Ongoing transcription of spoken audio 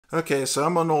Okay, so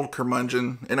I'm an old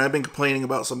curmudgeon, and I've been complaining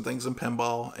about some things in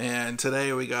pinball. And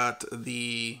today we got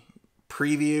the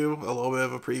preview, a little bit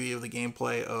of a preview of the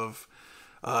gameplay of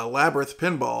Labyrinth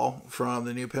Pinball from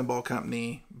the new pinball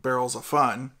company, Barrels of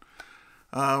Fun.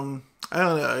 I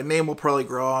don't know, a name will probably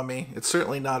grow on me. It's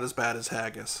certainly not as bad as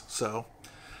Haggis.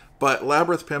 But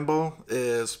Labyrinth Pinball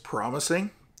is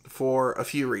promising for a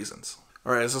few reasons.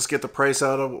 All right, let's get the price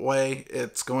out of the way.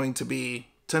 It's going to be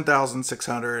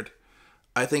 $10,600.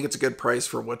 I think it's a good price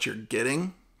for what you're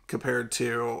getting compared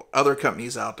to other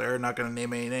companies out there. I'm not going to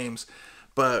name any names.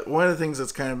 But one of the things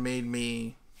that's kind of made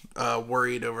me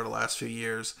worried over the last few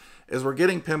years is we're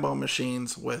getting pinball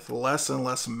machines with less and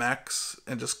less mechs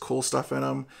and just cool stuff in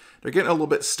them. They're getting a little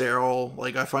bit sterile.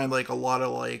 Like, I find like a lot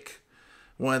of like,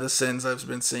 one of the sins I've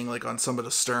been seeing like on some of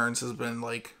the sterns has been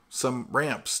like some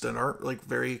ramps that aren't like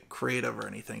very creative or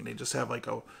anything. They just have like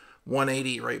a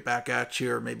 180 right back at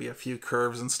you, or maybe a few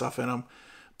curves and stuff in them.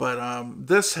 But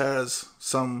this has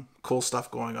some cool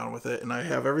stuff going on with it, and I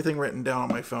have everything written down on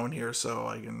my phone here so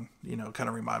I can, kind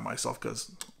of remind myself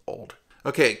because old.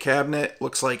 Okay, cabinet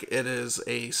looks like it is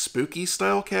a spooky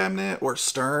style cabinet or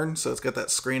stern, so it's got that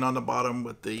screen on the bottom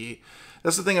with the.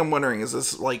 That's the thing I'm wondering, is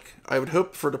this like, I would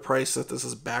hope for the price that this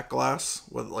is back glass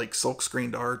with like silk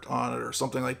screened art on it or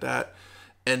something like that,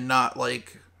 and not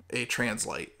like a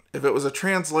translite. If it was a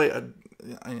translate,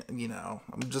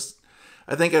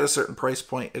 I think at a certain price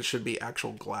point, it should be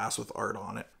actual glass with art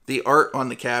on it. The art on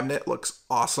the cabinet looks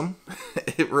awesome.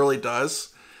 It really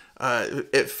does.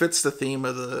 It fits the theme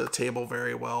of the table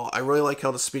very well. I really like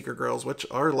how the speaker grills, which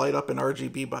are light up in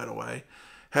RGB, by the way,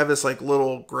 have this like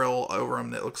little grill over them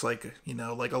that looks like,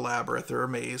 like a labyrinth or a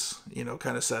maze,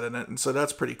 kind of set in it. And so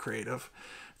that's pretty creative.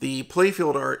 The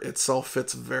playfield art itself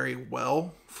fits very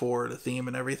well for the theme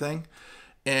and everything.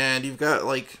 And you've got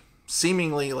like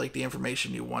seemingly like the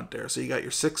information you want there. So you got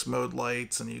your 6 mode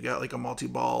lights, and you got like a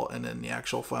multi-ball, and then the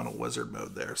actual final wizard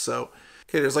mode there. So,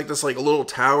 okay, there's like this like little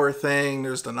tower thing.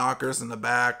 There's the knockers in the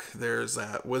back. There's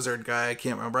that wizard guy. I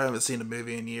can't remember. I haven't seen the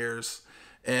movie in years.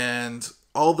 And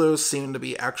all those seem to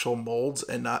be actual molds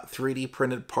and not 3D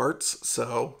printed parts.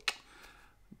 So,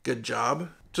 good job.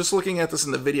 Just looking at this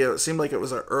in the video, it seemed like it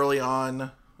was an early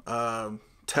on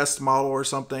test model or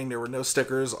something. There were no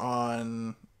stickers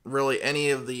on really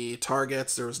any of the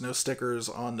targets. There was no stickers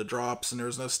on the drops, and there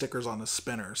was no stickers on the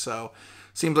spinner. So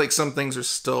seems like some things are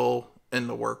still in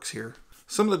the works here.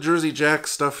 Some of the Jersey Jack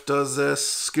stuff does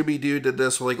this. Scooby-Doo did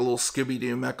this with like a little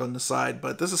Scooby-Doo mech on the side,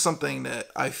 but this is something that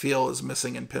I feel is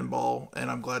missing in pinball, and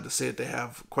I'm glad to see that they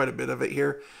have quite a bit of it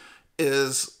here,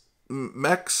 is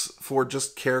mechs for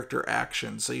just character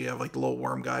action. So you have like the little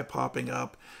worm guy popping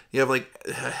up. You have like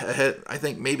a head, I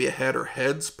think maybe a head or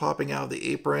heads popping out of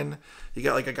the apron. You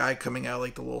got like a guy coming out of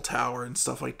like the little tower and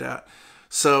stuff like that.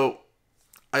 So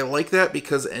I like that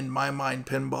because in my mind,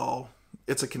 pinball,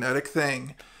 it's a kinetic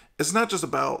thing. It's not just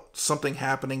about something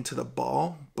happening to the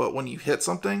ball, but when you hit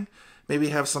something, maybe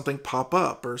have something pop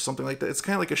up or something like that. It's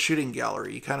kind of like a shooting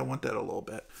gallery. You kind of want that a little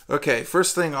bit. Okay,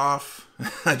 first thing off,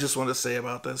 I just want to say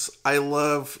about this. I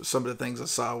love some of the things I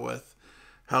saw with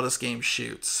how this game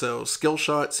shoots. So skill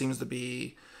shot seems to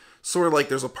be sort of like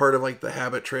there's a part of like the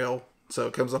habit trail. So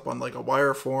it comes up on like a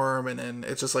wire form, and then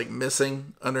it's just like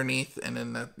missing underneath, and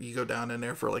then you go down in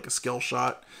there for like a skill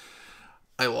shot.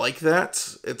 I like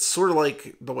that. It's sort of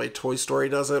like the way Toy Story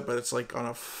does it, but it's like on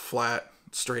a flat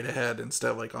straight ahead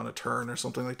instead of like on a turn or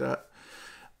something like that.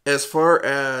 As far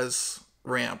as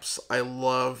ramps, I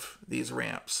love these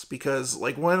ramps because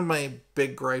like one of my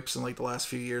big gripes in like the last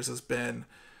few years has been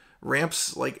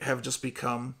ramps like have just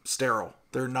become sterile.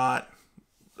 They're not,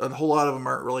 a whole lot of them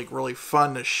aren't really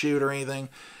fun to shoot or anything.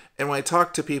 And when I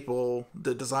talk to people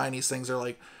that design these things, they're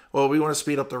like, well, we want to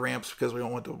speed up the ramps because we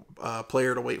don't want the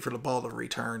player to wait for the ball to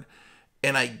return.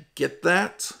 And I get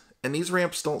that. And these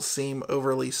ramps don't seem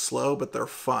overly slow, but they're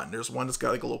fun. There's one that's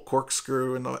got like a little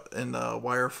corkscrew in the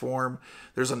wire form.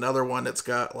 There's another one that's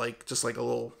got like just like a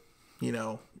little,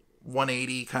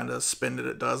 180 kind of spin that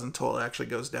it does until it actually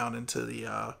goes down into the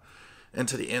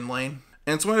in lane.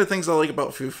 And it's one of the things I like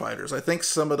about Foo Fighters. I think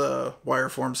some of the wire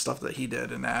form stuff that he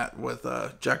did in that with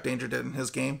Jack Danger did in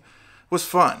his game was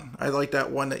fun. I like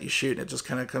that one that you shoot and it just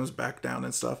kind of comes back down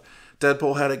and stuff.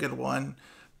 Deadpool had a good one,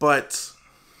 but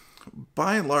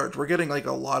by and large, we're getting like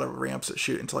a lot of ramps that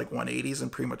shoot into like 180s and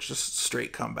pretty much just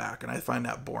straight come back, and I find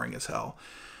that boring as hell.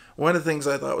 One of the things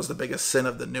I thought was the biggest sin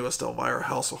of the newest Elvira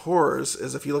House of Horrors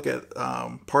is if you look at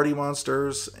Party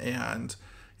Monsters and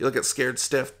you look at Scared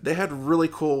Stiff, they had really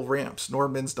cool ramps.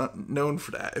 Norman's not known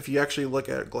for that. If you actually look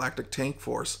at Galactic Tank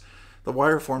Force, the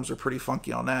wire forms are pretty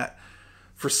funky on that.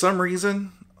 For some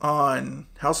reason, On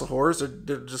House of Horrors,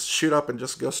 they just shoot up and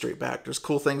just go straight back. There's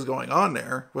cool things going on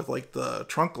there with like the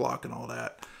trunk lock and all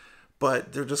that,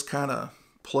 but they're just kind of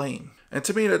plain. And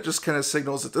to me, that just kind of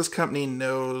signals that this company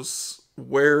knows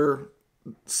where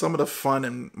some of the fun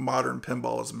in modern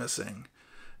pinball is missing,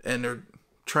 and they're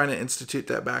trying to institute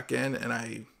that back in. And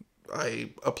I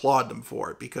applaud them for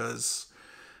it, because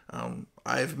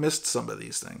I've missed some of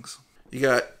these things. You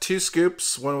got 2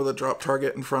 scoops, one with a drop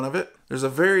target in front of it. There's a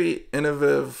very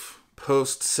innovative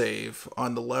post save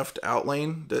on the left out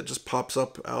lane that just pops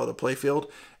up out of the playfield.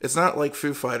 It's not like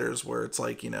Foo Fighters where it's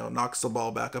like, knocks the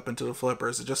ball back up into the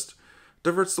flippers. It just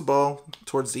diverts the ball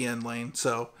towards the end lane.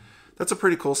 So that's a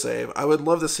pretty cool save. I would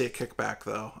love to see a kickback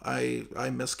though. I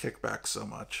miss kickbacks so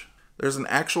much. There's an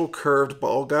actual curved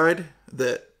ball guide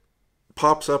that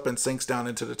pops up and sinks down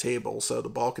into the table, so the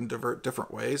ball can divert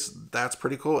different ways. That's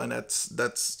pretty cool, and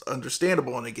that's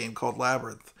understandable in a game called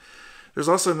Labyrinth. There's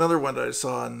also another one that I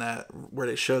saw in that where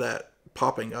they show that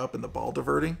popping up and the ball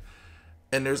diverting,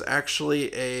 and there's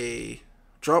actually a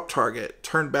drop target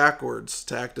turned backwards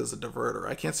to act as a diverter.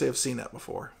 I can't say I've seen that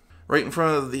before. Right in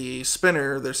front of the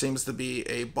spinner, there seems to be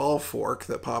a ball fork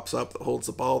that pops up that holds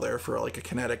the ball there for like a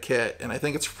kinetic hit. And I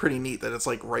think it's pretty neat that it's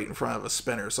like right in front of a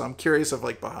spinner. So I'm curious if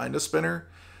like behind a spinner,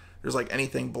 there's like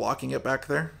anything blocking it back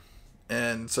there.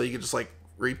 And so you could just like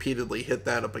repeatedly hit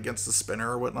that up against the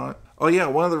spinner or whatnot. Oh yeah,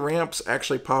 one of the ramps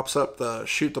actually pops up the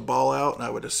shoot the ball out, and I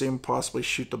would assume possibly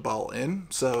shoot the ball in.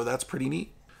 So that's pretty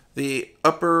neat. The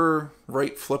upper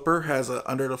right flipper has a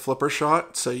under the flipper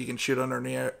shot, so you can shoot under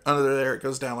there. It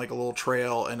goes down like a little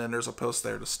trail, and then there's a post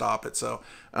there to stop it. So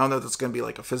I don't know if it's going to be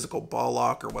like a physical ball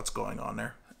lock or what's going on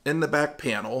there. In the back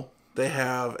panel, they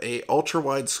have a ultra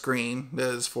wide screen that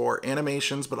is for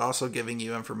animations, but also giving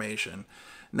you information.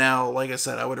 Now, like I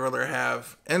said, I would rather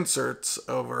have inserts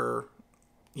over,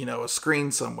 a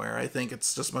screen somewhere. I think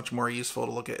it's just much more useful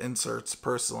to look at inserts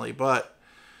personally, but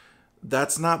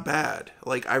that's not bad.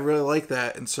 Like, I really like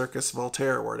that in Circus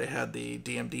Voltaire where they had the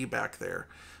DMD back there.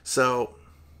 So,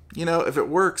 if it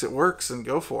works, and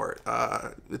go for it.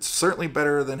 It's certainly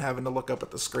better than having to look up at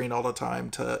the screen all the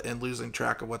time and losing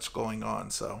track of what's going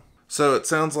on. So it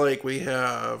sounds like we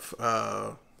have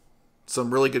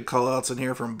some really good callouts in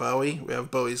here from Bowie. We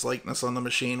have Bowie's likeness on the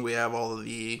machine. We have all of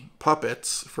the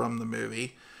puppets from the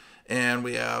movie. And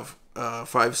we have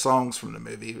 5 songs from the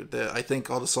movie. I think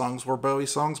all the songs were Bowie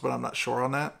songs, but I'm not sure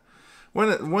on that. One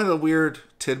of the weird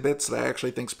tidbits that I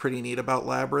actually think is pretty neat about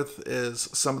Labyrinth is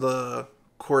some of the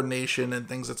coordination and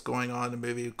things that's going on in the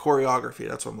movie. Choreography,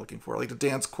 that's what I'm looking for. Like the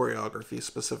dance choreography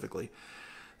specifically.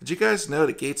 Did you guys know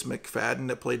that Gates McFadden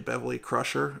that played Beverly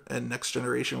Crusher in Next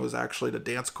Generation was actually the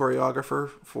dance choreographer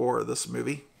for this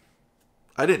movie?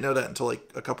 I didn't know that until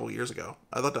like a couple years ago.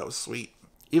 I thought that was sweet.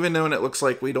 Even though it looks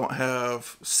like we don't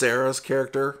have Sarah's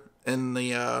character in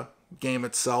the game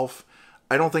itself,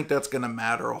 I don't think that's going to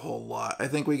matter a whole lot. I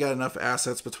think we got enough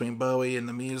assets between Bowie and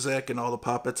the music and all the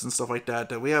puppets and stuff like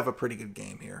that we have a pretty good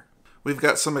game here. We've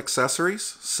got some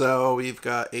accessories. So we've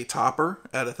got a topper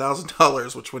at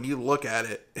 $1,000, which when you look at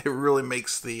it, it really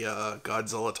makes the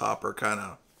Godzilla topper kind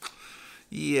of,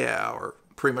 or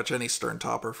pretty much any Stern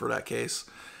topper for that case.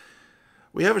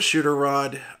 We have a shooter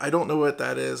rod. I don't know what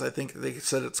that is. I think they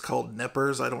said it's called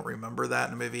nippers. I don't remember that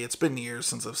in the movie. It's been years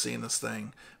since I've seen this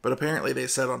thing. But apparently they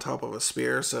said on top of a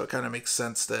spear, so it kind of makes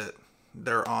sense that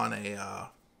they're on a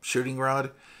shooting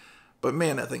rod. But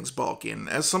man, that thing's bulky. And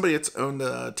as somebody that's owned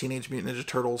the Teenage Mutant Ninja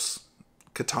Turtles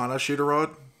katana shooter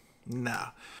rod, nah.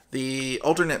 The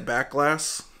alternate back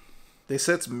glass, they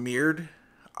said it's mirrored.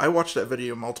 I watched that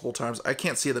video multiple times. I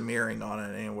can't see the mirroring on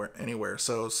it anywhere.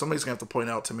 So somebody's going to have to point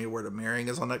out to me where the mirroring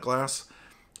is on that glass.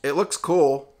 It looks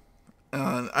cool.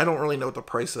 And I don't really know what the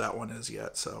price of that one is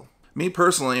yet. So me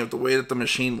personally, with the way that the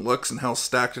machine looks and how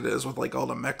stacked it is with like all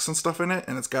the mechs and stuff in it,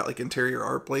 and it's got like interior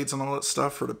art blades and all that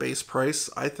stuff for the base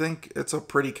price, I think it's a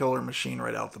pretty killer machine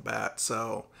right out the bat.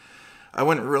 So I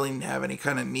wouldn't really have any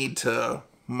kind of need to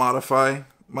modify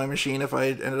my machine if I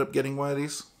ended up getting one of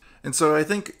these. And so I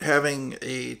think having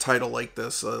a title like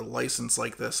this, a license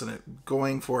like this, and it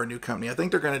going for a new company, I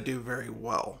think they're going to do very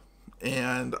well.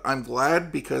 And I'm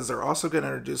glad because they're also going to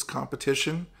introduce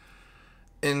competition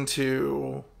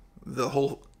into the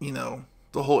whole,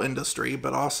 the whole industry,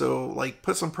 but also like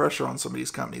put some pressure on some of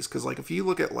these companies. Because like if you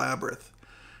look at Labyrinth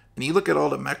and you look at all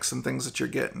the mechs and things that you're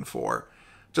getting for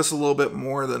just a little bit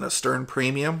more than a Stern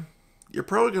Premium, you're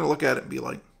probably going to look at it and be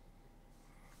like,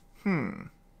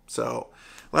 So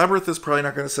Labyrinth is probably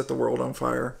not going to set the world on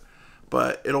fire,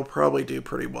 but it'll probably do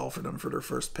pretty well for them for their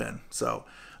first pin. So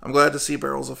I'm glad to see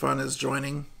Barrels of Fun is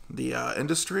joining the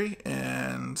industry.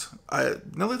 And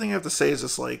another thing I have to say is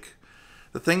just like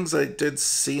the things I did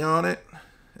see on it,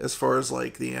 as far as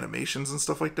like the animations and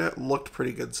stuff like that. Looked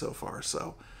pretty good so far.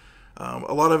 So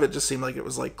a lot of it just seemed like it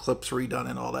was like clips redone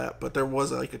and all that, but there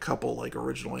was like a couple like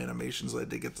original animations that I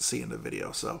did get to see in the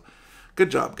video. So good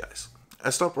job, guys. I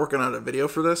stopped working on a video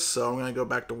for this, so I'm going to go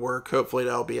back to work. Hopefully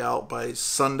that'll be out by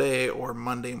Sunday or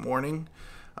Monday morning.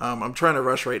 I'm trying to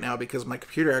rush right now because my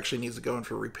computer actually needs to go in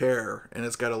for repair, and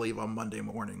it's got to leave on Monday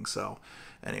morning. So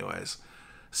anyways,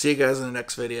 see you guys in the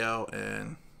next video,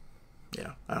 and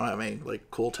yeah, I don't have any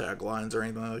like cool taglines or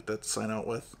anything like that to sign out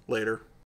with later.